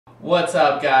What's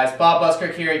up, guys? Bob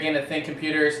Buskirk here again at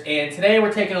ThinkComputers, and today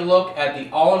we're taking a look at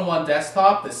the all-in-one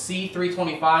desktop, the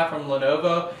C325 from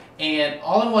Lenovo. And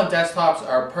all-in-one desktops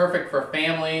are perfect for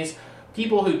families,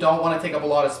 people who don't want to take up a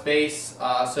lot of space,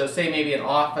 so say maybe an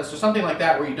office or something like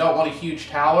that where you don't want a huge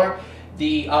tower.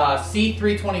 The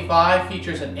C325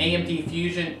 features an AMD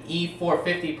Fusion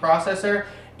E450 processor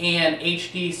and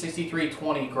HD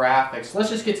 6320 graphics.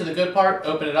 Let's just get to the good part,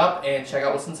 open it up, and check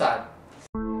out what's inside.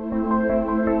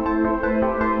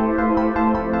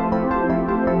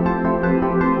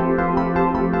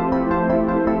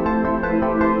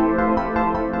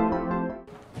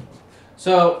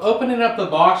 So opening up the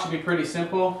box should be pretty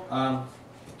simple.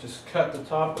 Just cut the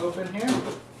top open here.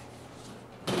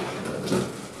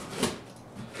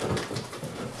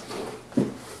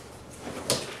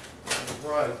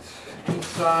 Right,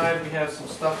 inside we have some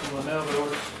stuff from Lenovo,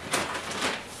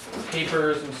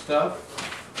 papers and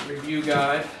stuff, review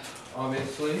guide,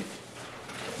 obviously.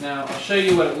 Now I'll show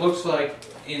you what it looks like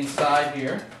inside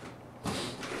here.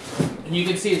 And you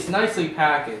can see it's nicely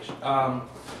packaged.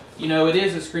 You know, it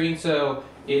is a screen, so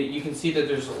you can see that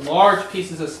there's large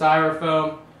pieces of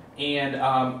styrofoam, and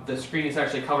the screen is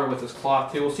actually covered with this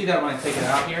cloth too. We'll see that when I take it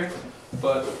out here.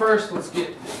 But first, let's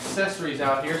get accessories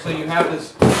out here. So you have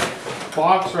this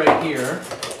box right here,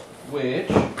 which,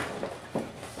 let's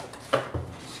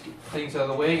get things out of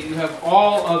the way. You have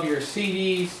all of your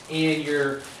CDs and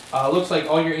your, looks like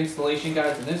all your installation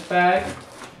guides in this bag.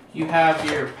 You have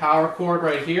your power cord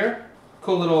right here.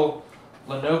 Cool little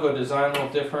Lenovo design, a little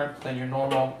different than your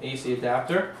normal AC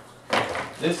adapter.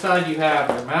 This side you have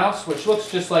your mouse, which looks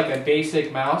just like a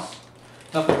basic mouse.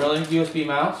 Nothing really, USB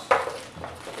mouse.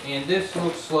 And this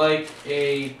looks like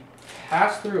a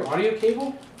pass-through audio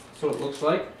cable. That's what it looks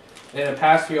like. And a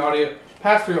pass-through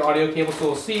audio cable, so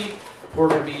we'll see we're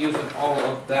going to be using all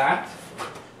of that.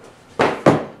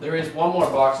 There is one more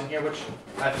box in here, which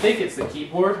I think it's the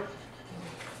keyboard.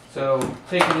 So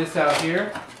taking this out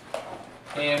here,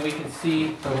 and we can see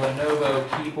the Lenovo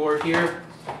keyboard here.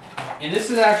 And this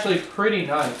is actually pretty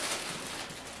nice.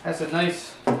 Has a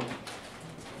nice, you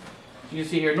can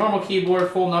see here, normal keyboard,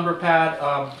 full number pad,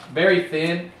 very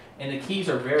thin, and the keys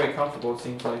are very comfortable, it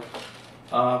seems like.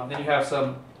 Then you have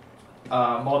some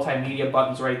multimedia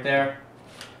buttons right there.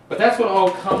 But that's what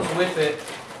all comes with it.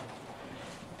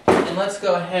 And let's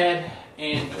go ahead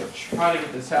and try to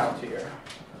get this out here.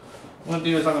 What I'm going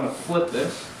to do is I'm going to flip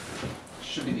this.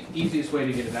 Should be the easiest way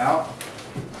to get it out.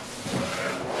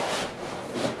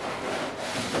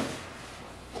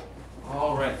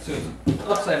 Alright, so it's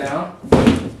upside down.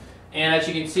 And as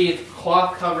you can see, it's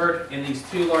cloth covered in these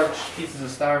two large pieces of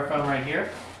styrofoam right here.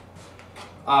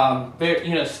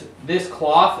 You know, this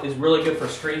cloth is really good for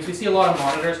screens. We see a lot of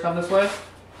monitors come this way.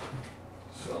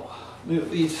 So,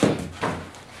 move these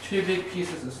two big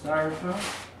pieces of styrofoam.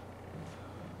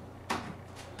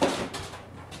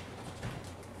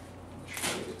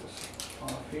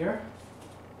 Here.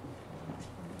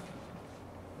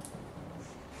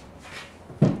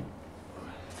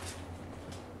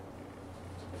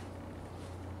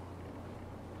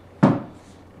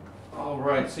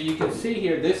 Alright, so you can see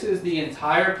here, this is the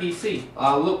entire PC.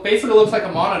 Basically looks like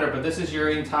a monitor, but this is your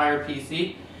entire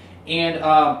PC. And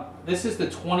this is the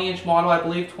 20-inch model, I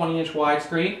believe, 20-inch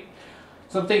widescreen.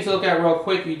 Some things to look at real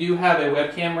quick. You do have a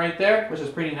webcam right there, which is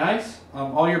pretty nice.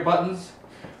 All your buttons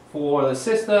for the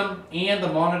system and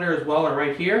the monitor as well are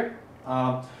right here.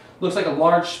 Looks like a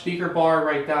large speaker bar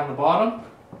right down the bottom.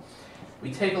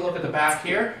 We take a look at the back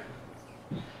here.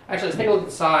 Actually, let's take a look at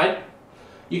the side.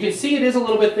 You can see it is a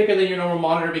little bit thicker than your normal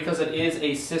monitor because it is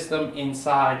a system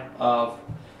inside of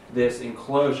this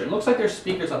enclosure. It looks like there's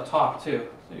speakers up top too,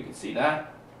 so you can see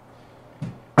that.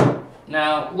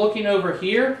 Now, looking over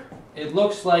here, it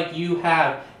looks like you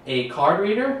have a card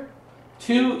reader,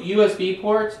 two USB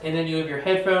ports, and then you have your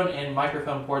headphone and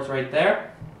microphone ports right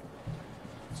there.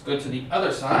 Let's go to the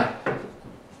other side.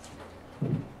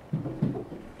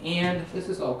 And this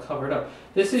is all covered up.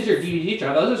 This is your DVD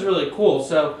drive. This is really cool.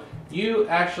 So you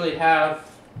actually have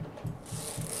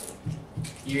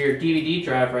your DVD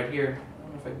drive right here. I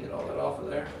don't know if I can get all that off of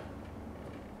there.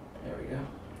 There we go.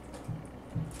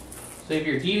 So you have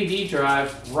your DVD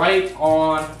drive right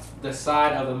on the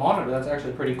side of the monitor. That's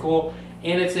actually pretty cool.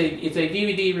 And it's a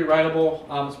DVD rewritable.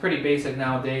 It's pretty basic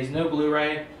nowadays. No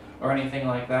Blu-ray or anything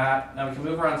like that. Now we can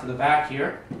move around to the back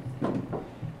here.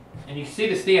 And you can see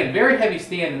the stand, very heavy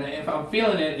stand. And if I'm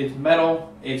feeling it, it's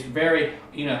metal. It's very,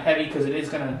 heavy because it is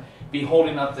going to be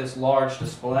holding up this large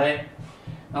display.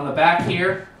 On the back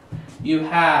here, you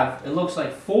have, it looks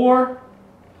like four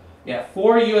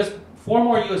more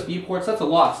USB ports. That's a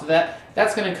lot. So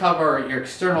that's going to cover your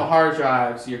external hard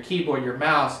drives, your keyboard, your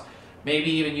mouse, maybe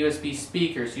even USB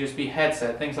speakers, USB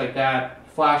headset, things like that,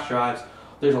 flash drives.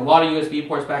 There's a lot of USB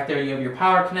ports back there. You have your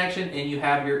power connection and you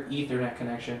have your Ethernet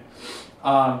connection.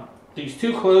 These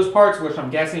two closed parts, which I'm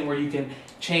guessing where you can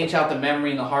change out the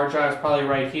memory and the hard drive, is probably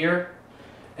right here.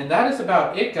 And that is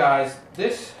about it, guys.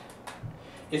 This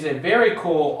is a very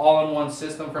cool all-in-one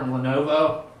system from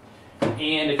Lenovo.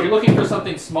 And if you're looking for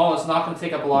something small, it's not going to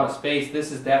take up a lot of space.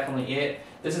 This is definitely it.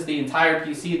 This is the entire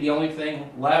PC. The only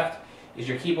thing left is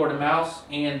your keyboard and mouse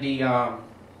and the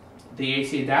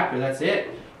AC adapter. That's it.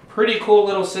 Pretty cool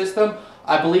little system.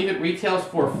 I believe it retails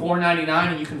for $4.99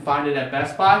 and you can find it at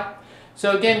Best Buy.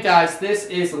 So again, guys, this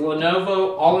is the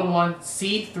Lenovo all-in-one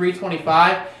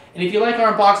C325. And if you like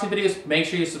our unboxing videos, make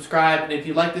sure you subscribe. And if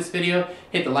you like this video,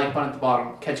 hit the like button at the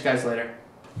bottom. Catch you guys later.